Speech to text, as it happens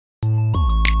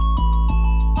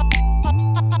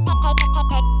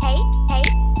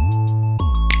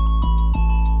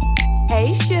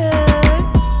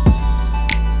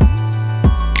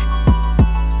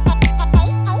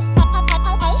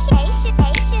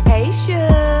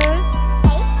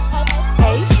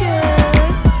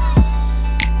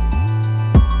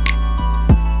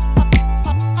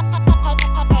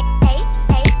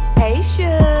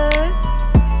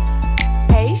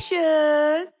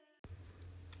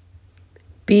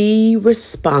Be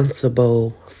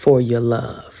responsible for your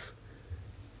love.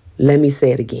 Let me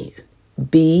say it again.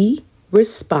 Be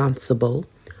responsible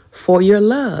for your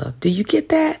love. Do you get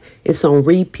that? It's on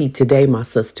repeat today, my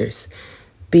sisters.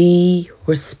 Be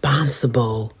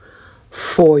responsible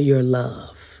for your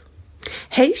love.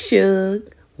 Hey,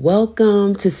 Shug.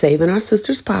 Welcome to Saving Our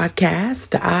Sisters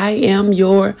podcast. I am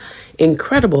your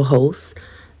incredible host,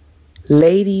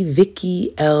 Lady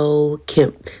Vicky L.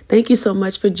 Kemp. Thank you so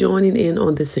much for joining in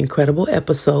on this incredible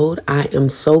episode. I am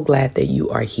so glad that you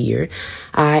are here.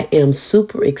 I am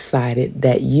super excited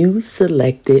that you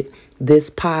selected this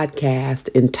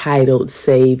podcast entitled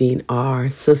Saving Our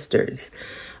Sisters.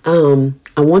 I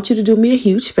want you to do me a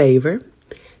huge favor.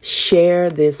 Share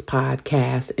this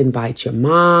podcast. Invite your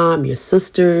mom, your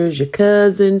sisters, your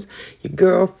cousins, your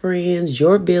girlfriends,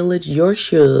 your village, your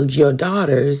shugs, your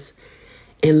daughters,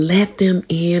 and let them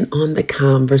in on the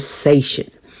conversation.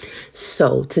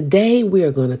 So today we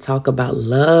are going to talk about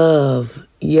love.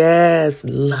 Yes,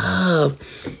 love,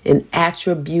 an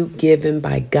attribute given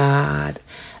by God,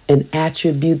 an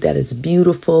attribute that is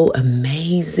beautiful,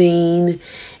 amazing.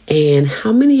 And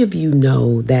how many of you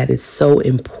know that it's so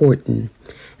important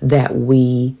that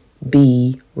we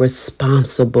be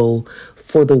responsible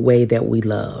for the way that we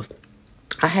love?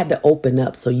 I had to open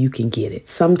up so you can get it.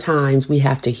 Sometimes we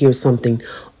have to hear something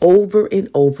over and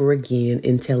over again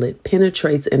until it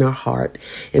penetrates in our heart,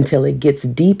 until it gets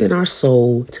deep in our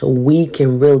soul, till we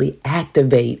can really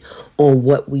activate on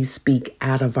what we speak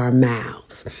out of our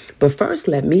mouths. But first,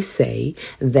 let me say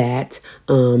that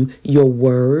your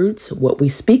words, what we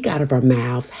speak out of our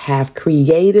mouths, have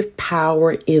creative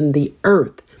power in the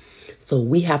earth. So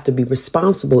we have to be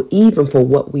responsible even for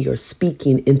what we are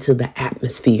speaking into the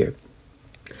atmosphere.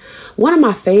 One of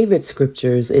my favorite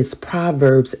scriptures is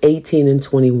Proverbs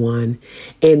 18:21,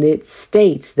 and it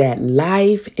states that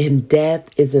life and death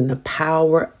is in the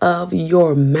power of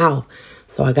your mouth.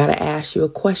 So I got to ask you a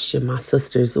question, my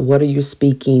sisters. What are you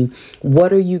speaking?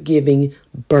 What are you giving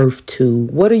birth to?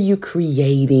 What are you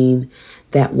creating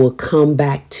that will come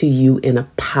back to you in a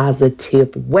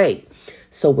positive way?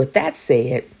 So with that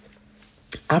said,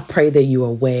 I pray that you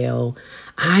are well.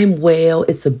 I'm well.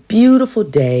 It's a beautiful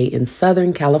day in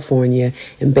Southern California,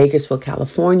 in Bakersfield,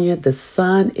 California. The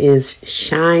sun is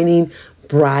shining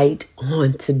bright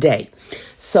on today.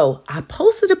 So I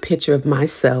posted a picture of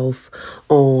myself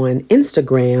on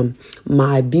Instagram.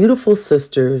 My beautiful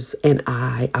sisters and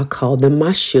I'll call them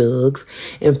my shugs.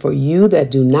 And for you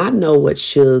that do not know what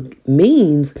shug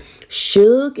means,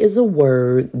 shug is a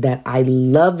word that I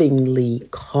lovingly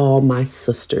call my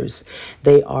sisters.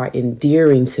 They are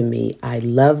endearing to me. I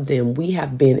love them. We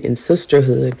have been in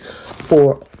sisterhood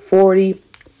for 40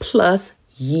 plus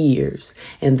years.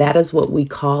 And that is what we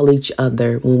call each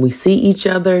other. When we see each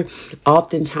other,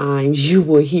 oftentimes you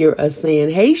will hear us saying,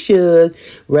 "Hey, Shug,"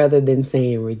 rather than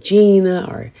saying Regina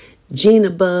or Gina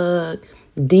Bug,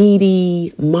 Dee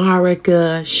Dee,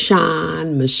 Marika,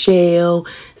 Sean, Michelle,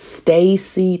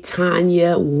 Stacy,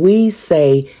 Tanya. We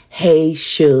say, "Hey,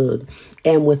 Shug."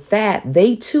 And with that,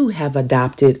 they too have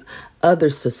adopted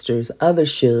other sisters, other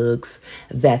Shugs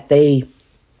that they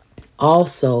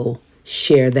also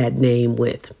share that name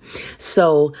with.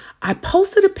 So I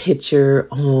posted a picture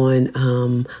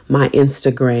on my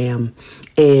Instagram,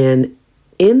 and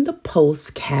in the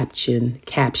post caption,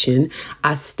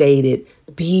 I stated,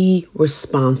 "Be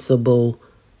responsible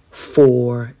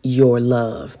for your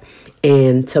love."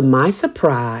 And to my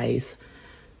surprise,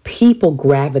 people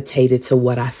gravitated to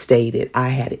what I stated. I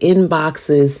had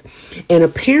inboxes, and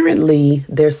apparently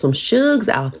there's some shugs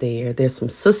out there. There's some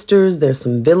sisters, there's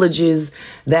some villages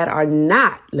that are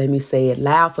not, let me say it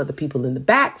loud for the people in the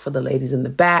back, for the ladies in the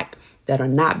back, that are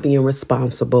not being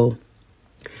responsible.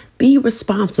 Be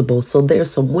responsible. So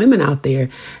there's some women out there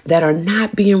that are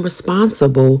not being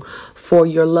responsible for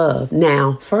your love.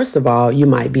 Now, first of all, you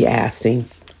might be asking,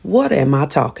 what am I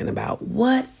talking about?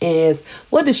 What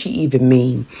does she even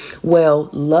mean? Well,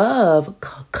 love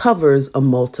covers a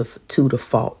multitude of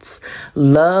faults.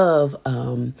 Love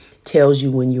tells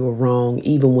you when you're wrong,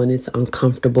 even when it's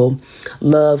uncomfortable.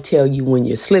 Love tells you when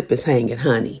your slip is hanging,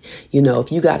 honey. You know,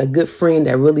 if you got a good friend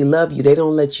that really love you, they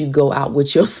don't let you go out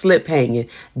with your slip hanging.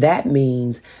 That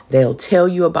means they'll tell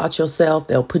you about yourself.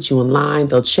 They'll put you in line.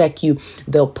 They'll check you.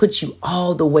 They'll put you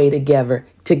all the way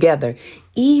together,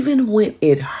 even when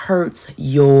it hurts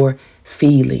your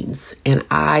feelings. And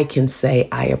I can say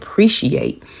I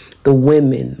appreciate the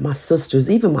women, my sisters,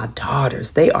 even my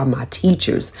daughters. They are my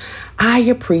teachers. I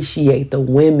appreciate the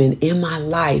women in my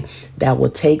life that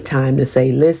will take time to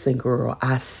say, "Listen, girl,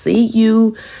 I see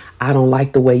you. I don't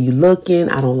like the way you looking.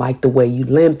 I don't like the way you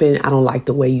limping. I don't like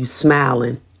the way you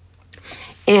smiling."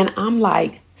 And I'm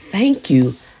like, Thank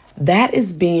you. That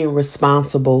is being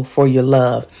responsible for your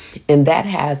love. And that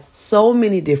has so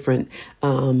many different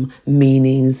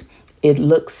meanings. It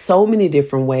looks so many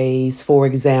different ways. For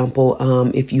example,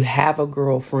 if you have a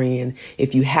girlfriend,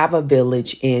 if you have a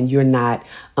village and you're not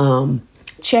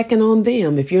checking on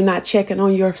them, if you're not checking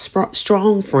on your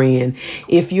strong friend,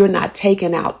 if you're not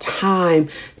taking out time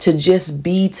to just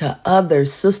be to other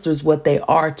sisters what they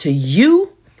are to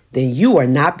you, then you are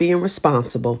not being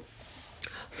responsible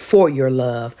for your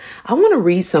love. I want to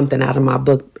read something out of my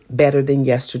book, Better Than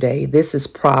Yesterday. This is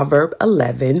Proverb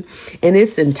 11, and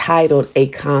it's entitled A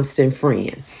Constant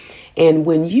Friend. And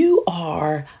when you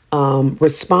are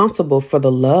responsible for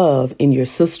the love in your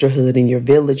sisterhood, in your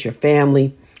village, your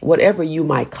family, whatever you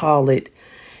might call it,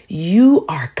 you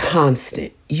are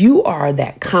constant. You are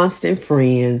that constant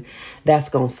friend that's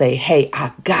going to say, hey,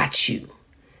 I got you.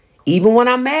 Even when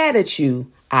I'm mad at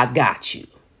you, I got you.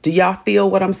 Do y'all feel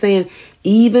what I'm saying?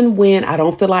 Even when I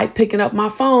don't feel like picking up my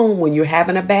phone, when you're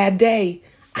having a bad day,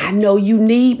 I know you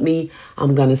need me.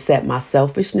 I'm going to set my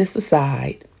selfishness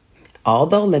aside.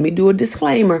 Although, let me do a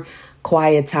disclaimer.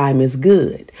 Quiet time is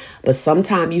good. But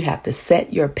sometimes you have to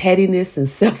set your pettiness and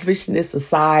selfishness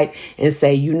aside and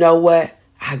say, you know what?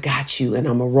 I got you, and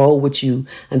I'm going to roll with you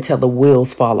until the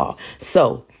wheels fall off.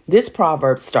 So this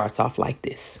proverb starts off like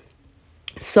this.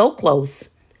 So close,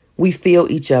 we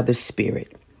feel each other's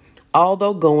spirit.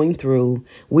 Although going through,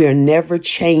 we are never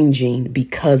changing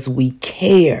because we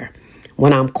care.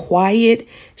 When I'm quiet,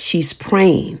 she's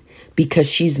praying because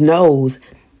she knows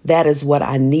that is what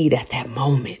I need at that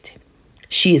moment.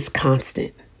 She is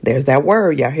constant. There's that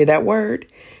word. Y'all hear that word?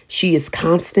 She is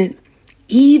constant,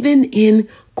 even in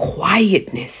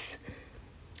quietness,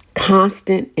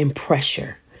 constant in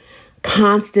pressure,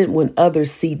 constant when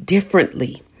others see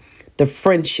differently. The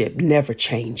friendship never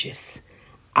changes.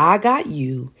 I got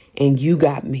you and you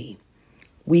got me.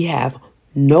 We have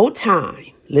no time.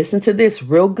 Listen to this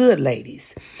real good,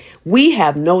 ladies. We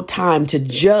have no time to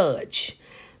judge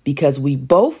because we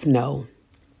both know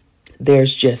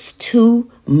there's just too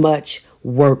much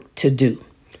work to do.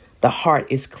 The heart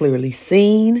is clearly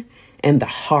seen and the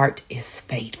heart is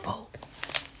faithful.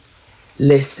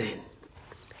 Listen,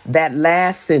 that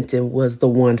last sentence was the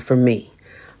one for me.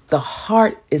 The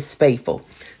heart is faithful.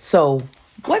 So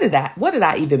what did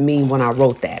I even mean when I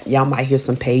wrote that? Y'all might hear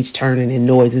some page turning and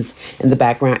noises in the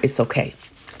background. It's okay.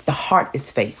 The heart is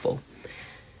faithful.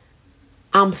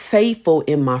 I'm faithful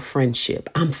in my friendship.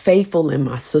 I'm faithful in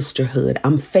my sisterhood.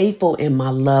 I'm faithful in my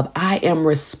love. I am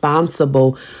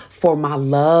responsible for my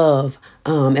love.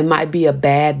 It might be a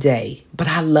bad day, but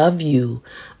I love you.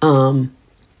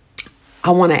 I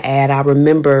want to add, I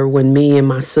remember when me and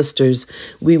my sisters,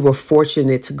 we were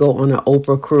fortunate to go on an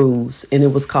Oprah cruise, and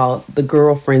it was called the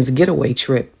Girlfriends Getaway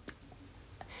Trip.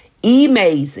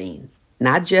 Amazing.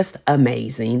 Not just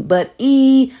amazing, but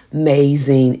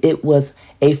amazing. It was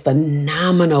a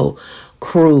phenomenal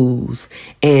cruise.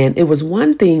 And it was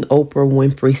one thing Oprah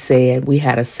Winfrey said. We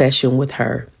had a session with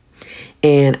her.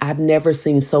 And I've never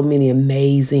seen so many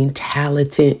amazing,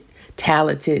 talented,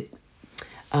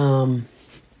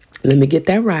 let me get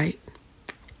that right.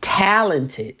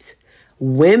 Talented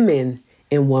women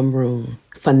in one room.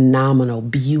 Phenomenal,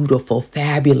 beautiful,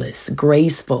 fabulous,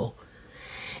 graceful.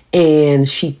 And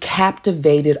she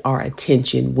captivated our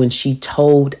attention when she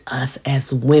told us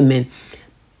as women,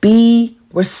 be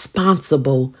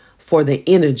responsible for the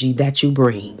energy that you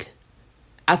bring.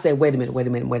 I said, wait a minute.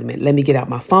 Let me get out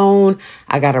my phone.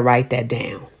 I got to write that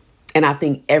down. And I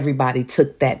think everybody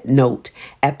took that note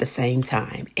at the same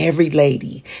time. Every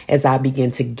lady, as I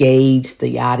began to gauge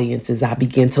the audience, as I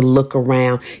began to look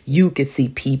around, you could see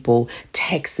people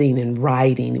texting and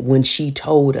writing when she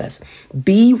told us,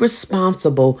 be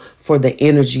responsible for the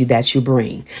energy that you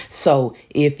bring. So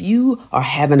if you are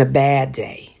having a bad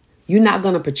day, you're not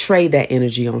going to portray that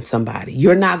energy on somebody.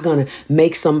 You're not going to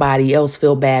make somebody else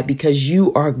feel bad because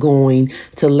you are going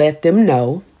to let them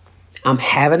know, I'm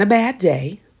having a bad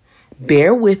day.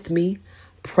 Bear with me,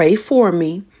 pray for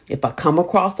me. If I come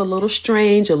across a little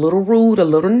strange, a little rude, a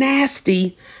little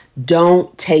nasty,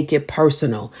 don't take it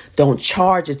personal. Don't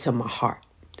charge it to my heart.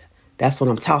 That's what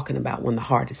I'm talking about when the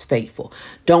heart is faithful.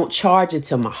 Don't charge it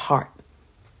to my heart.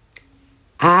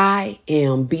 I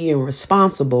am being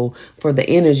responsible for the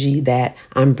energy that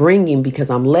I'm bringing because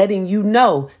I'm letting you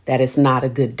know that it's not a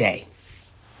good day.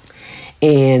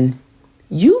 And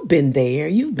you've been there.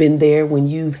 You've been there when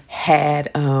you've had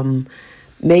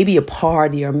maybe a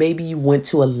party or maybe you went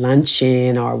to a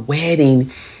luncheon or a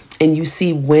wedding and you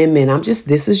see women.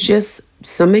 This is just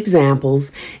some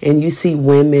examples. And you see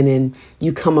women and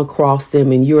you come across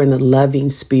them and you're in a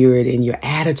loving spirit and your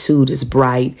attitude is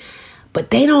bright. But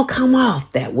they don't come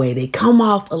off that way. They come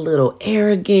off a little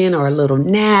arrogant or a little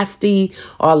nasty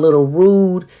or a little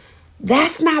rude.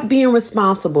 That's not being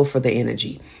responsible for the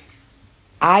energy.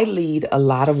 I lead a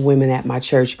lot of women at my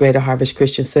church, Greater Harvest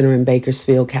Christian Center in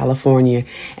Bakersfield, California.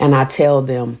 And I tell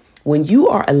them, when you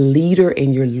are a leader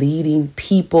and you're leading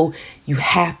people, you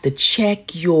have to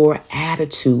check your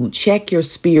attitude, check your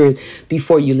spirit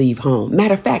before you leave home.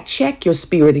 Matter of fact, check your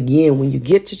spirit again when you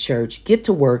get to church, get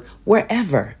to work,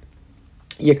 wherever.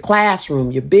 Your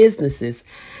classroom, your businesses.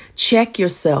 Check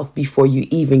yourself before you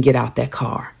even get out that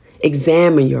car.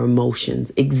 Examine your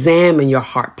emotions, examine your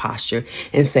heart posture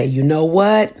and say, you know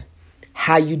what?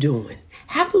 How you doing?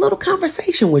 Have a little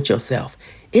conversation with yourself.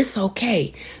 It's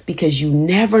okay, because you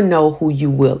never know who you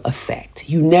will affect.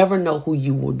 You never know who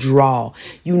you will draw.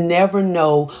 You never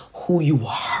know who you will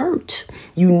hurt.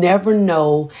 You never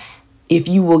know if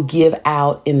you will give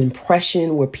out an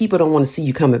impression where people don't want to see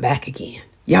you coming back again.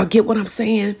 Y'all get what I'm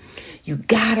saying? You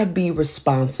gotta be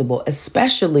responsible,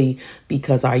 especially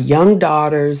because our young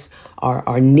daughters,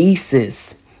 our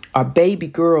nieces, our baby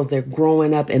girls, they're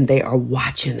growing up and they are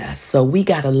watching us. So we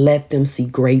gotta let them see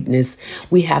greatness.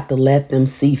 We have to let them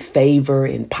see favor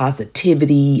and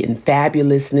positivity and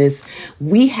fabulousness.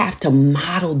 We have to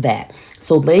model that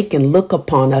so they can look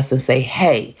upon us and say,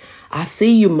 hey, I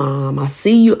see you, mom. I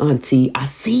see you, auntie. I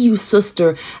see you,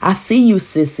 sister. I see you,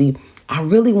 sissy. I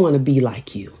really want to be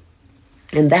like you.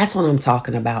 And that's what I'm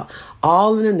talking about.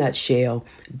 All in a nutshell,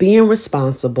 being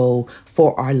responsible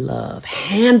for our love,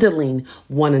 handling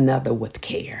one another with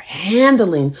care,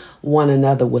 handling one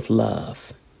another with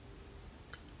love.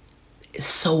 It's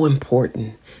so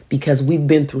important because we've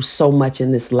been through so much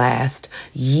in this last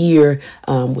year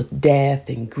with death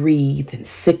and grief and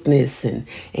sickness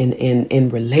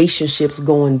and relationships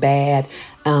going bad.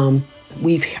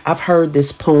 I've heard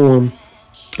this poem.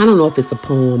 I don't know if it's a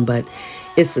poem, but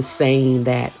it's a saying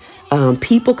that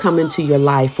people come into your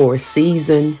life for a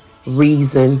season,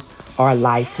 reason, or a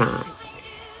lifetime.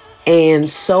 And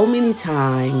so many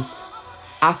times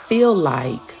I feel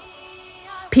like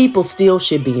people still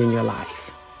should be in your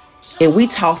life. And we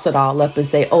toss it all up and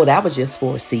say, oh, that was just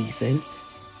for a season.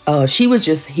 She was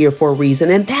just here for a reason.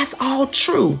 And that's all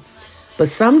true. But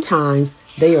sometimes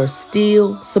they are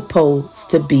still supposed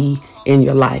to be in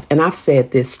your life. And I've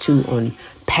said this too on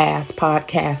past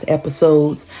podcast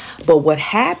episodes. But what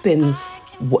happens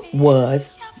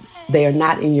was they are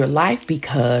not in your life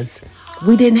because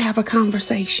we didn't have a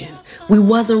conversation. We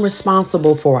wasn't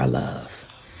responsible for our love.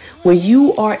 When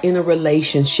you are in a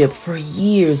relationship for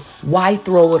years, why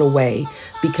throw it away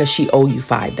because she owe you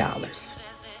 $5?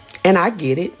 And I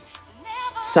get it.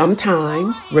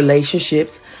 Sometimes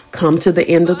relationships come to the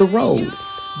end of the road,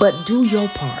 but do your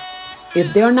part.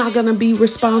 If they're not going to be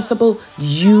responsible,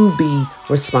 you be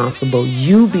responsible.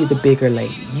 You be the bigger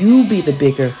lady. You be the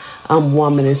bigger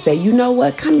woman and say, you know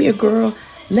what? Come here, girl.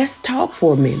 Let's talk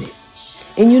for a minute.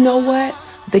 And you know what?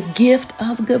 The gift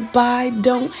of goodbye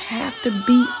don't have to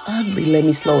be ugly. Let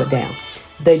me slow it down.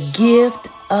 The gift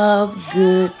of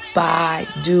goodbye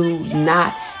do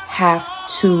not have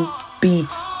to be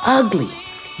ugly.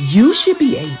 You should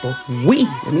be able,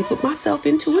 let me put myself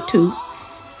into it too.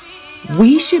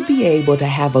 We should be able to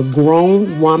have a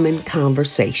grown woman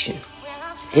conversation.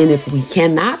 And if we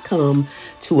cannot come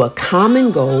to a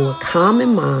common goal, a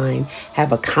common mind,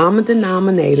 have a common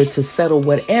denominator to settle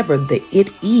whatever the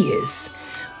it is,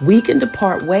 we can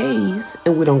depart ways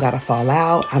and we don't got to fall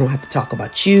out. I don't have to talk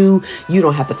about you. You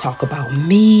don't have to talk about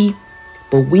me.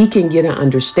 But we can get an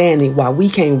understanding why we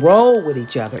can't roll with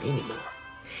each other anymore.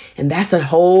 And that's a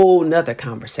whole nother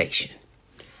conversation.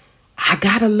 I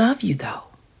got to love you, though.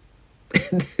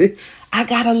 I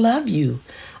got to love you.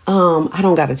 I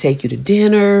don't got to take you to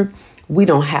dinner. We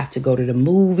don't have to go to the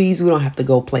movies. We don't have to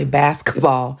go play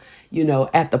basketball,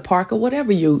 at the park or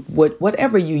whatever you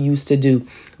used to do.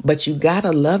 But you got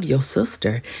to love your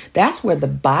sister. That's where the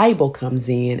Bible comes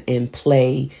in and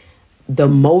play the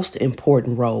most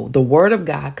important role. The word of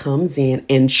God comes in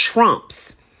and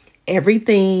trumps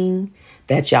everything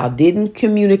that y'all didn't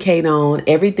communicate on,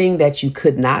 everything that you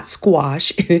could not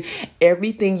squash,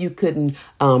 everything you couldn't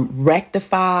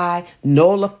rectify,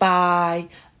 nullify,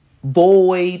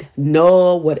 void,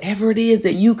 null, whatever it is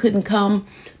that you couldn't come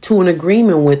to an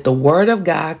agreement with. The word of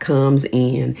God comes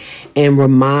in and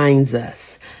reminds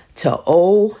us to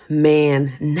owe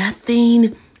man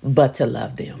nothing but to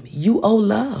love them. You owe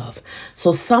love.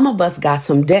 So some of us got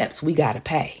some debts we got to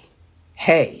pay.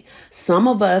 Hey, some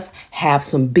of us have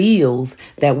some bills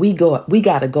that we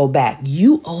got to go back.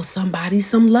 You owe somebody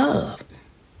some love.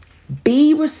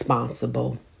 Be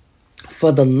responsible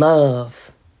for the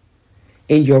love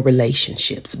in your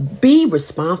relationships. Be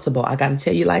responsible. I got to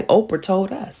tell you, like Oprah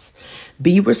told us,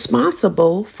 be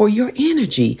responsible for your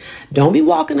energy. Don't be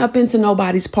walking up into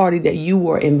nobody's party that you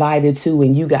were invited to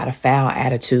and you got a foul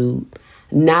attitude.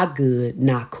 Not good,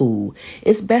 not cool.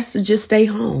 It's best to just stay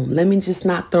home. Let me just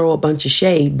not throw a bunch of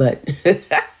shade, but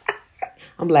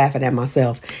I'm laughing at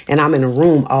myself, and I'm in a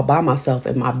room all by myself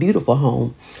in my beautiful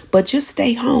home. But just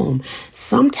stay home.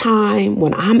 Sometime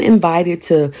when I'm invited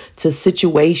to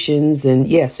situations, and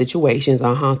yes, situations,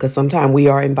 because sometimes we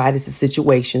are invited to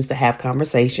situations to have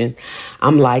conversation.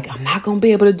 I'm like, I'm not going to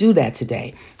be able to do that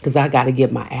today because I got to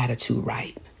get my attitude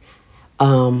right.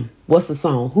 What's the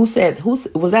song? Was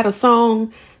that a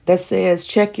song that says,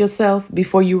 check yourself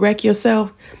before you wreck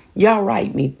yourself? Y'all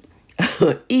write me,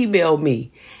 email me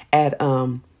at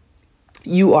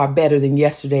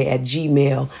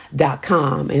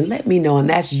youarebetterthanyesterday@gmail.com and let me know. And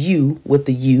that's you with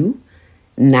the U,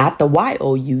 not the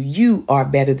YOU. You are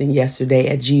better than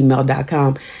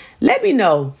yesterday@gmail.com. Let me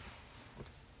know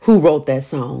who wrote that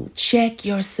song. Check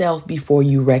yourself before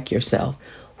you wreck yourself.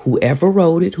 Whoever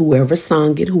wrote it, whoever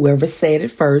sung it, whoever said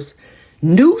it first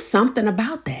knew something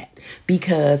about that.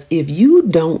 Because if you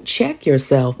don't check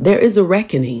yourself, there is a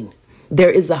reckoning. There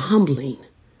is a humbling.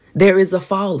 There is a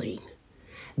falling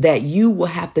that you will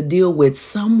have to deal with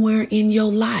somewhere in your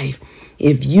life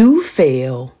if you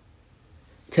fail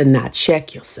to not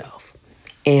check yourself.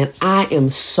 And I am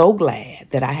so glad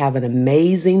that I have an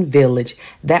amazing village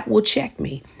that will check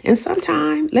me. And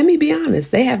sometimes, let me be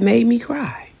honest, they have made me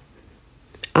cry.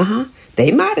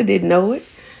 They might have didn't know it.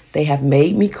 They have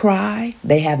made me cry.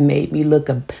 They have made me look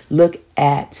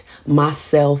at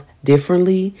myself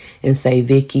differently and say,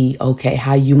 Vicky, okay,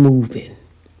 how you moving?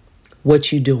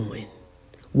 What you doing?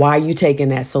 Why are you taking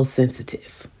that so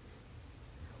sensitive?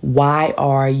 Why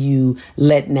are you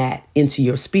letting that into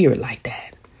your spirit like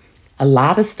that? A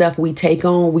lot of stuff we take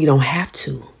on, we don't have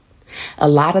to. A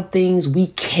lot of things we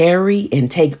carry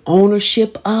and take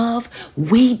ownership of,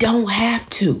 we don't have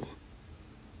to.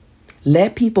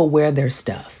 Let people wear their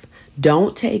stuff.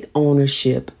 Don't take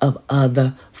ownership of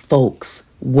other folks,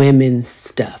 women's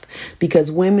stuff.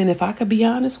 Because women, if I could be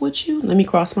honest with you, let me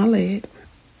cross my leg.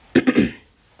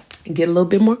 Get a little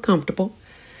bit more comfortable.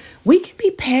 We can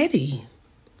be petty.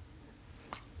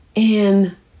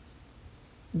 And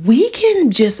we can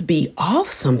just be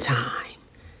off sometime.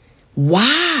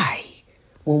 Why?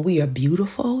 When we are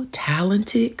beautiful,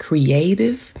 talented,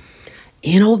 creative,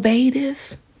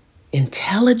 innovative,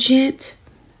 intelligent.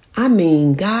 I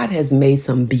mean, God has made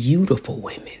some beautiful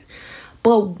women.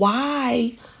 But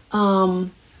why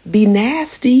be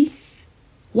nasty?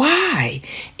 Why?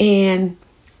 And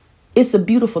it's a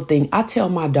beautiful thing. I tell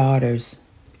my daughters,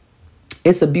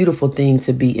 it's a beautiful thing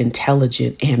to be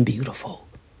intelligent and beautiful.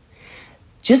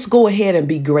 Just go ahead and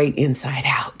be great inside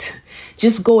out.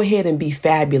 Just go ahead and be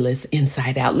fabulous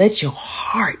inside out. Let your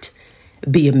heart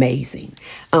be amazing.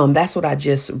 That's what I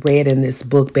just read in this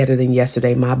book, Better Than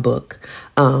Yesterday, my book.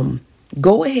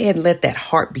 Go ahead and let that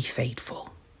heart be faithful.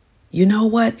 You know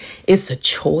what? It's a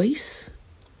choice.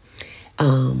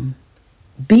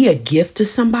 Be a gift to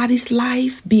somebody's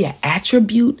life. Be an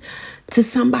attribute to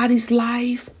somebody's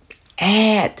life.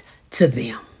 Add to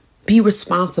them. Be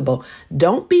responsible.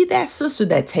 Don't be that sister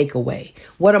that take away.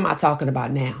 What am I talking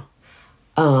about now?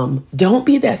 Don't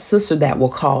be that sister that will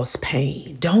cause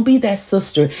pain. Don't be that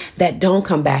sister that don't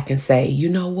come back and say, you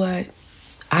know what?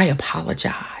 I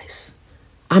apologize.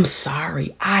 I'm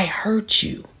sorry. I hurt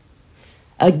you.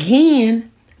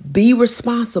 Again, be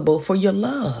responsible for your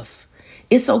love.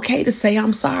 It's okay to say,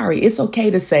 I'm sorry. It's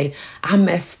okay to say, I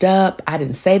messed up. I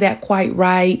didn't say that quite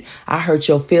right. I hurt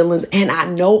your feelings. And I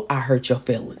know I hurt your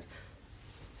feelings.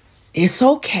 It's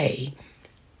okay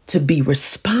to be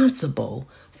responsible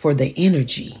for the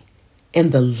energy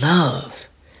and the love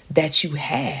that you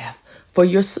have for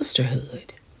your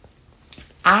sisterhood.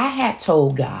 I had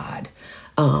told God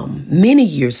many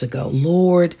years ago,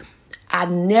 Lord, I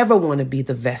never want to be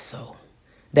the vessel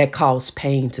that caused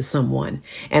pain to someone.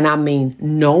 And I mean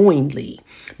knowingly,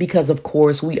 because of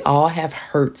course we all have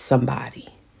hurt somebody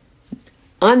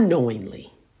unknowingly.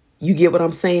 You get what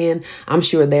I'm saying? I'm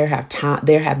sure there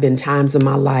have been times in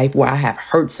my life where I have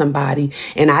hurt somebody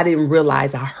and I didn't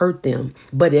realize I hurt them.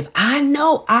 But if I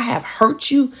know I have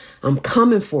hurt you, I'm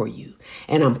coming for you.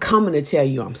 And I'm coming to tell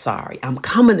you I'm sorry. I'm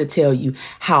coming to tell you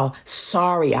how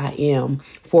sorry I am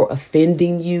for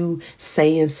offending you,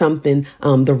 saying something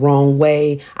the wrong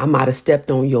way. I might have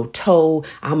stepped on your toe.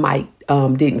 I might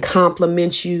didn't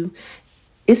compliment you.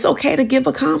 It's okay to give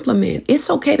a compliment. It's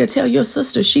okay to tell your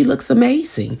sister she looks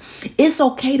amazing. It's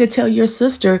okay to tell your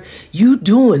sister you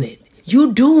doing it.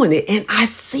 You doing it and I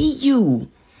see you.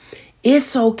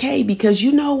 It's okay because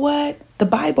you know what? The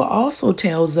Bible also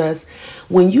tells us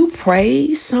when you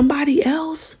praise somebody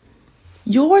else,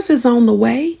 yours is on the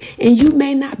way, and you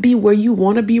may not be where you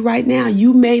want to be right now.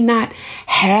 You may not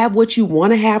have what you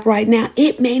want to have right now.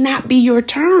 It may not be your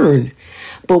turn.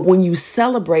 But when you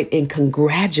celebrate and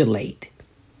congratulate,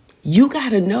 you got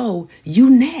to know you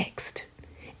next.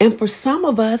 And for some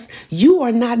of us, you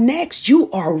are not next.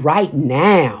 You are right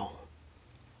now.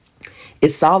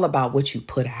 It's all about what you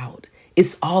put out.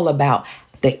 It's all about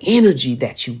the energy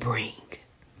that you bring.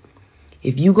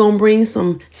 If you're going to bring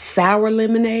some sour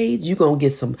lemonade, you're going to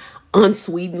get some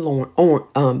unsweetened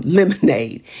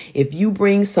lemonade. If you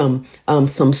bring some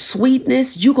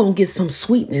sweetness, you're going to get some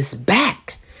sweetness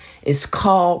back. It's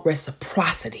called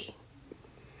reciprocity.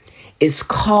 It's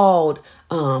called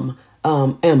love.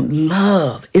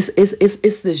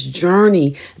 It's this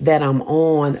journey that I'm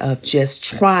on of just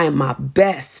trying my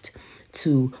best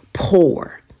to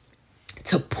pour.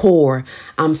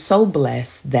 I'm so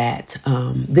blessed that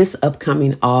this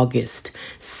upcoming August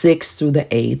 6th through the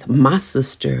 8th, my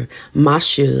sister, my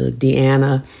Shug,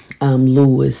 Deanna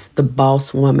Lewis, the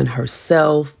boss woman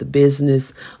herself, the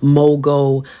business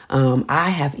mogul.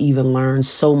 I have even learned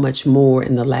so much more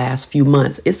in the last few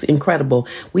months. It's incredible.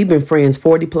 We've been friends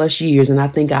 40 plus years, and I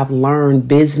think I've learned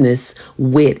business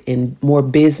wit and more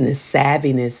business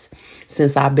savviness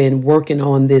since I've been working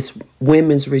on this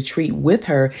women's retreat with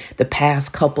her the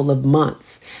past couple of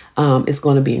months. It's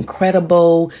going to be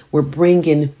incredible. We're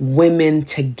bringing women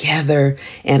together.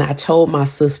 And I told my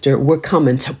sister, we're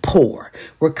coming to pour.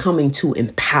 We're coming to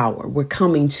empower. We're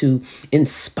coming to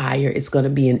inspire. It's going to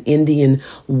be in Indian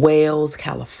Wells,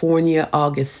 California,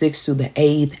 August 6th through the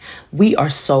 8th. We are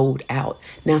sold out.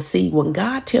 Now, see, when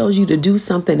God tells you to do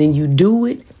something and you do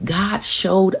it, God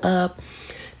showed up.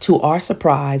 To our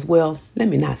surprise, well, let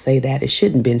me not say that. It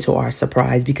shouldn't have been to our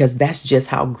surprise because that's just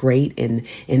how great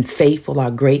and faithful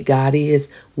our great God is.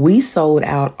 We sold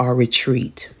out our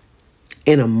retreat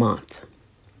in a month.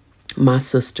 My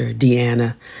sister,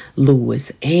 Deanna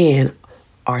Lewis, and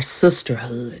our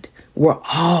sisterhood, we're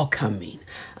all coming.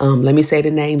 Let me say the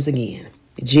names again.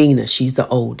 Gina, she's the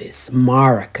oldest.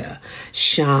 Marika,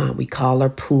 Sean, we call her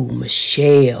Pooh,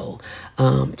 Michelle,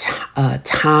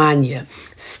 Tanya,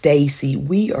 Stacy.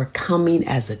 We are coming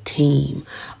as a team,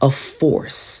 a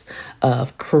force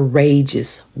of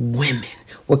courageous women.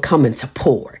 We're coming to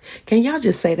pour. Can y'all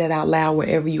just say that out loud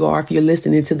wherever you are? If you're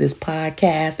listening to this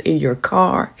podcast in your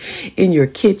car, in your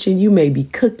kitchen, you may be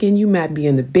cooking, you might be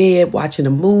in the bed, watching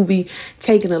a movie,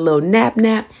 taking a little nap.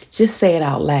 Just say it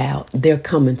out loud. They're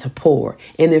coming to pour.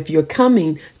 And if you're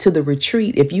coming to the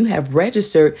retreat, if you have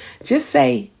registered, just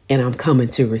say, and I'm coming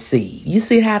to receive. You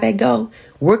see how that go?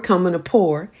 We're coming to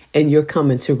pour and you're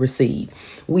coming to receive.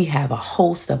 We have a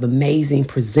host of amazing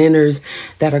presenters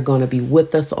that are going to be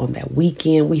with us on that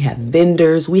weekend. We have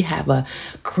vendors. We have a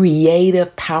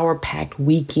creative, power-packed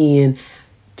weekend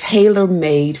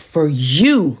tailor-made for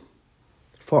you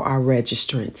for our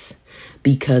registrants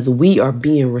because we are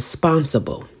being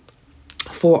responsible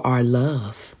for our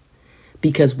love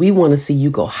because we want to see you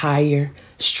go higher,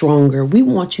 stronger. We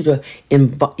want you to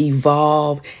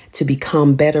evolve to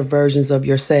become better versions of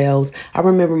yourselves. I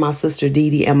remember my sister Dee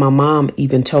Dee and my mom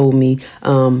even told me,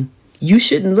 you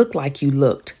shouldn't look like you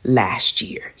looked last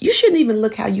year. You shouldn't even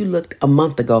look how you looked a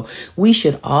month ago. We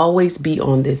should always be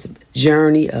on this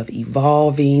journey of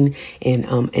evolving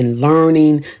and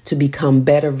learning to become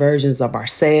better versions of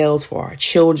ourselves, for our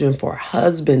children, for our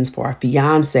husbands, for our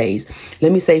fiancés.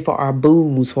 Let me say for our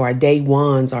boos, for our day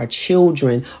ones, our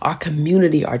children, our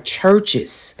community, our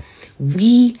churches.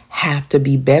 We have to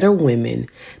be better women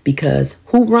because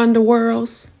who run the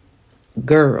worlds?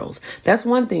 Girls. That's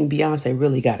one thing Beyonce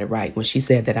really got it right when she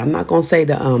said that. I'm not going to say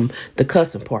the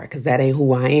cussing part because that ain't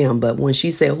who I am. But when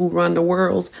she said who run the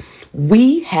worlds,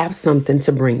 we have something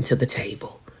to bring to the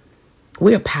table.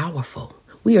 We are powerful.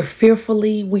 We are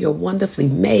fearfully, we are wonderfully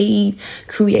made.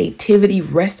 Creativity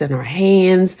rests in our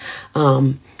hands.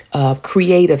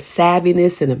 Creative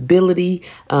savviness and ability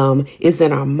is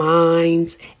in our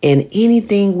minds. And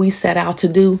anything we set out to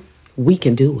do, we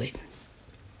can do it.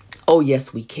 Oh,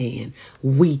 yes, we can.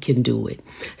 We can do it.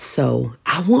 So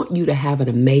I want you to have an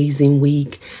amazing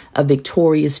week. A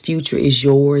victorious future is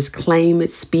yours. Claim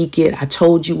it, speak it. I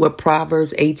told you what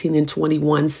Proverbs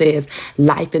 18:21 says.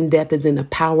 Life and death is in the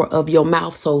power of your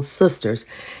mouth. So sisters,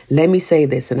 let me say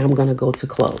this and I'm going to go to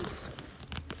close.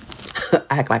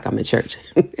 Act like I'm in church.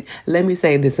 Let me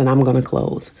say this and I'm going to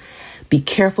close. Be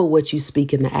careful what you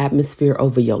speak in the atmosphere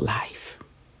over your life.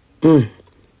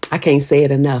 I can't say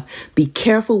it enough. Be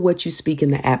careful what you speak in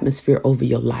the atmosphere over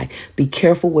your life. Be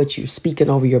careful what you're speaking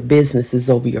over your businesses,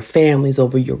 over your families,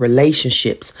 over your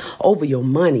relationships, over your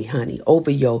money, honey, over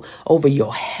your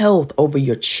health, over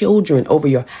your children, over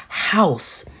your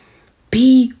house.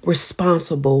 Be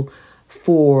responsible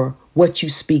for what you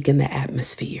speak in the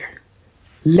atmosphere.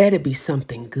 Let it be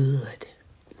something good.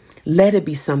 Let it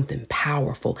be something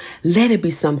powerful. Let it be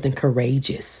something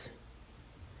courageous.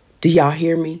 Do y'all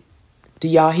hear me? Do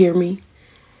y'all hear me?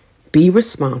 Be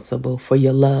responsible for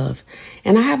your love.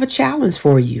 And I have a challenge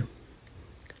for you.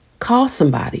 Call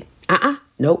somebody.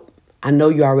 Nope. I know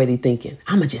you're already thinking,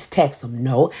 I'm going to just text them.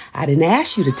 No, I didn't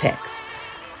ask you to text.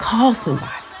 Call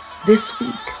somebody this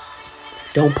week.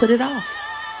 Don't put it off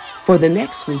for the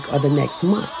next week or the next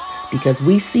month, because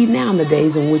we see now in the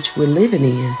days in which we're living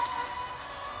in,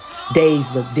 days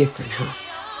look different, huh?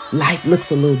 Life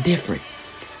looks a little different.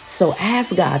 So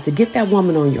ask God to get that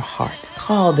woman on your heart.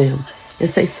 Call them and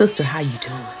say, sister, how you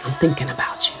doing? I'm thinking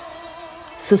about you.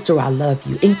 Sister, I love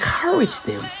you. Encourage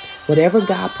them. Whatever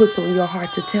God puts on your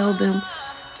heart to tell them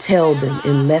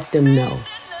and let them know,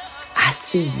 I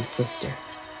see you, sister.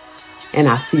 And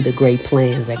I see the great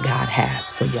plans that God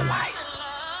has for your life.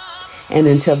 And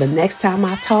until the next time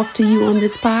I talk to you on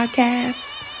this podcast,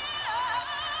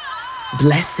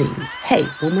 blessings. Hey,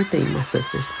 one more thing, my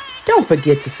sisters. Don't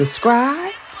forget to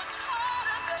subscribe.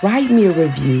 Write me a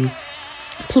review,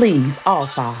 please, all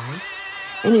fives,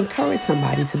 and encourage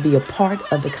somebody to be a part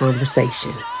of the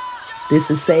conversation. This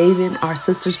is Saving Our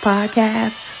Sisters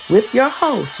podcast with your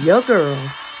host, your girl,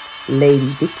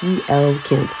 Lady Vicki L.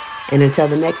 Kemp. And until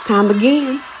the next time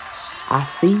again, I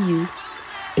see you.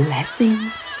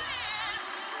 Blessings.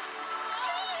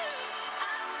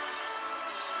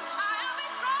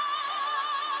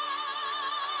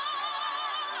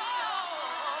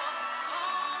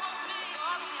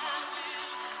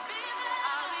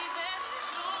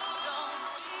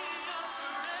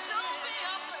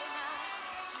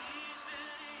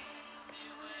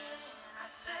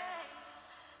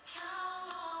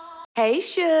 Hey,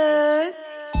 Shug.